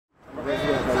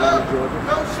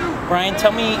Brian,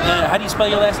 tell me, how do you spell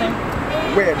your last name?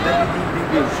 WEBB,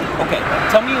 W-E-B-B. Okay,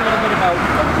 tell me a little bit about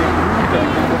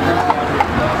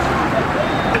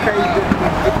Okay,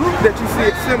 the group that you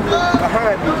see assembling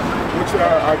behind me, which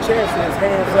our chair says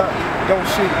hands up, don't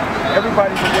shoot.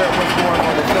 Everybody's aware of what's going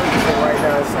on in Ferguson right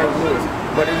now in St. Louis,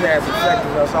 but it has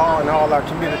affected us all in all our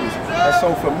communities. And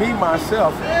so for me,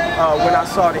 myself, when I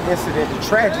saw the incident, the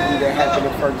tragedy that happened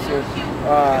in Ferguson,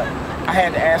 I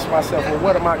had to ask myself, well,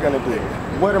 what am I going to do?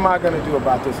 What am I going to do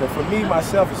about this? And for me,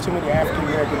 myself, it's too many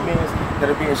African-American men that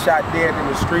are being shot dead in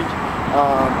the street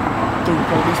through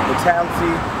police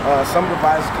brutality. Some of the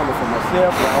violence coming from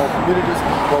myself and our own communities.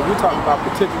 But we're talking about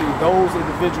particularly those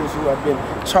individuals who have been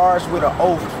charged with an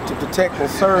oath to protect and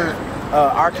serve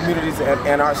our communities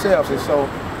and ourselves. And so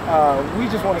we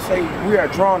just want to say we are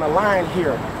drawing a line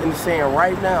here in the sand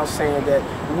right now, saying that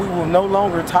we will no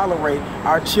longer tolerate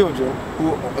our children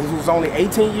who's only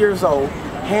 18 years old,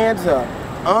 hands up,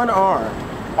 unarmed,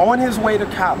 on his way to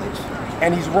college, and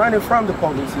he's running from the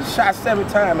police. He's shot 7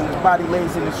 times and his body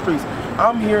lays in the streets.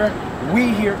 I'm here,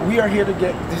 we are here to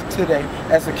get this today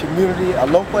as a community, a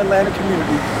local Atlanta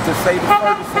community, to say to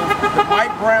Ferguson, the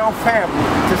Mike Brown family,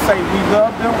 to say we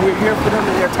love them, we're here for them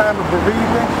in their time of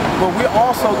bereavement, but we're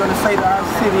also going to say to our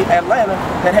city, Atlanta,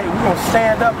 that hey, we're going to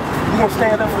stand up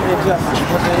for injustice.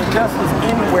 Because the injustice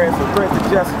anywhere is a threat to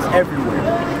justice everywhere.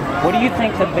 What do you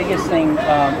think the biggest thing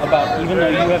about, even though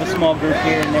you have a small group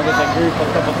here, and there was a group a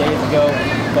couple days ago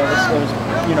that was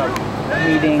you know,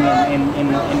 meeting and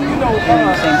the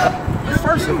same time?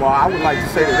 First of all, I would like to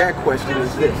say to that question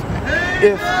is this.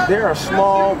 If there are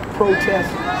small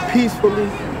protests peacefully,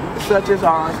 such as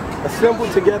ours,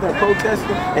 assembled together and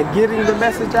protesting and getting the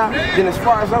message out, then as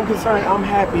far as I'm concerned, I'm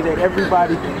happy that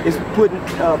everybody is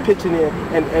pitching in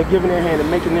and giving their hand and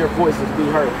making their voices be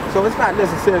heard. So it's not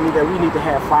necessarily that we need to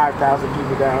have 5,000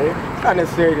 people down here. It's not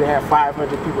necessarily to have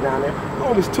 500 people down there. As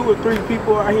long as 2 or 3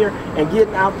 people are here and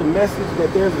getting out the message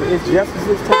that there's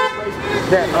injustices taking place,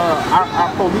 that our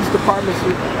police departments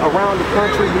around the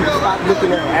country need to stop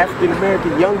looking at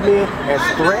African-American young men as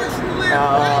threats,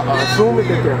 assuming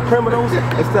that they're criminals,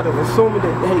 instead of assuming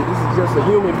that, hey, this is just a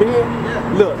human being.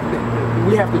 Look,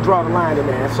 we have to draw the line in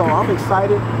there. And so I'm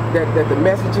excited that the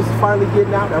message is finally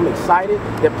getting out. I'm excited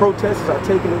that protests are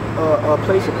taking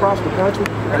place across the country.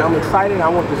 And I'm excited. I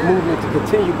want this movement to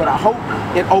continue. But I hope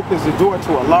it opens the door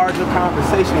to a larger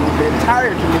conversation with the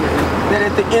entire community, that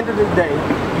at the end of the day,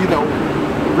 you know,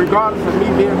 regardless of me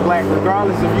being black,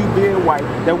 regardless of you being white,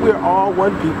 that we're all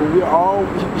one people, we're all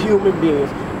human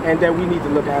beings, and that we need to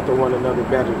look after one another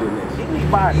better than this.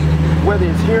 Anybody, whether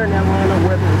it's here in Atlanta,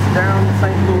 whether it's down in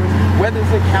St. Louis, whether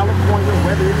it's in California,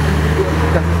 whether it's in New York,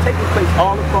 because it's taking place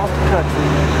all across the country,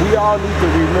 we all need to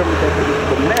remember that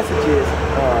the message is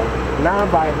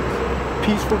nonviolence,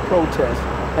 peaceful protest,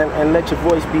 and let your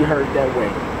voice be heard that way.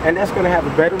 And that's going to have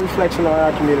a better reflection on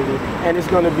our community, and it's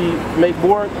going to make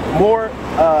more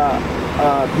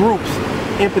groups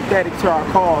empathetic to our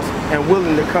cause and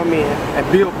willing to come in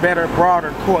and build better,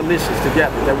 broader coalitions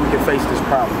together that we can face this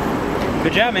problem.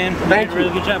 Good job, man. Thank you.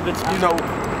 Really good job. Good you know,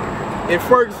 in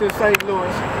Ferguson, St.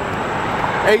 Louis,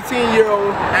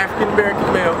 18-year-old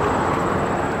African-American male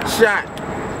shot,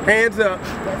 hands up,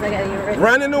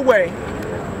 running away,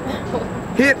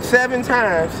 hit 7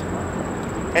 times,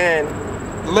 and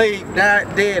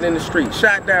died dead in the street,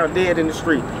 shot down dead in the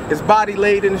street. His body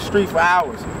laid in the street for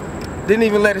hours. Didn't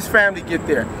even let his family get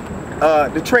there.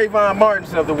 The Trayvon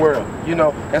Martins of the world, you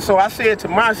know. And so I said to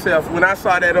myself, when I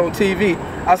saw that on TV,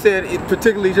 I said,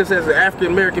 particularly just as an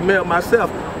African-American male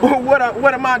myself, what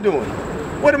am I doing?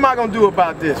 What am I going to do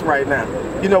about this right now?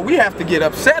 You know, we have to get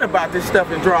upset about this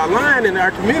stuff and draw a line in our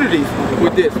communities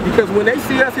with this, because when they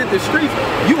see us hit the streets,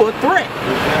 you a threat.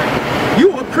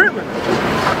 You a criminal.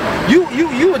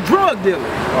 You a drug dealer.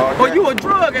 Or you a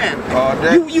drug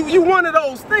addict. You one of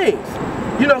those things.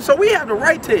 You know, so we have the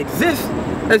right to exist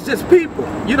as just people.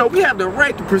 You know, we have the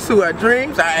right to pursue our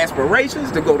dreams, our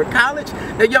aspirations, to go to college.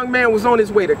 That young man was on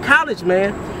his way to college,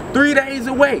 man, 3 days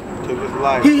away. Took his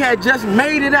life. He had just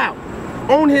made it out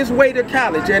on his way to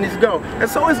college, and he's gone. And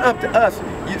so it's up to us,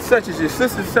 such as your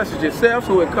sisters, such as yourselves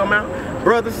who have come out,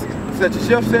 brothers such as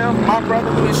yourself, my brother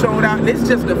who has showed out, and it's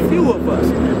just a few of us.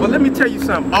 But let me tell you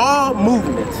something, all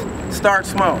movements start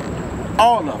small,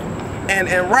 all of them.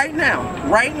 And right now,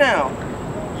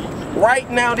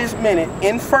 this minute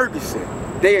in Ferguson,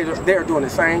 they're doing the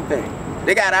same thing.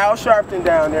 They got Al Sharpton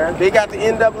down there, they got the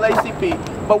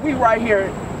NAACP, but we right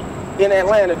here in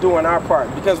Atlanta doing our part,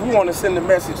 because we want to send a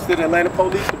message to the Atlanta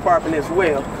Police Department as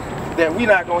well, that we're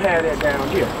not going to have that down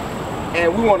here.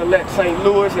 And we want to let St.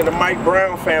 Louis and the Mike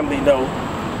Brown family know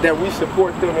that we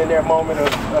support them in their moment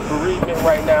of bereavement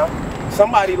right now.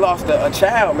 somebody lost a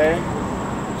child, man.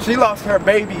 She lost her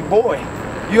baby boy.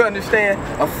 You understand?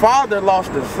 A father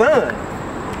lost a son.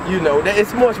 You know, that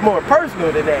it's much more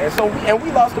personal than that. And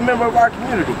we lost a member of our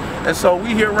community. And so we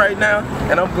here right now,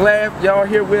 and I'm glad y'all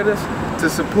here with us to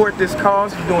support this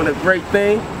cause. You're doing a great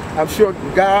thing. I'm sure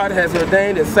God has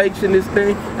ordained and sanctioned this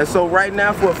thing. And so right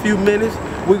now, for a few minutes,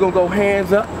 we're gonna go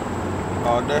hands up,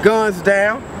 guns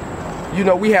down. You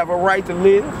know, we have a right to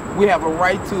live. We have a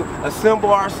right to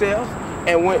assemble ourselves.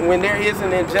 And when there is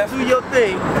an injustice, do your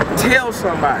thing. Tell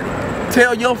somebody.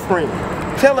 Tell your friend.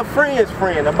 Tell a friend's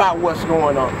friend about what's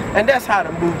going on. And that's how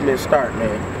the movement starts,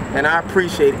 man. And I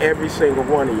appreciate every single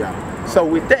one of y'all. So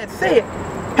with that said,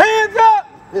 hands up!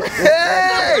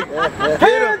 Hey!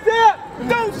 Hands up!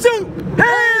 Don't shoot!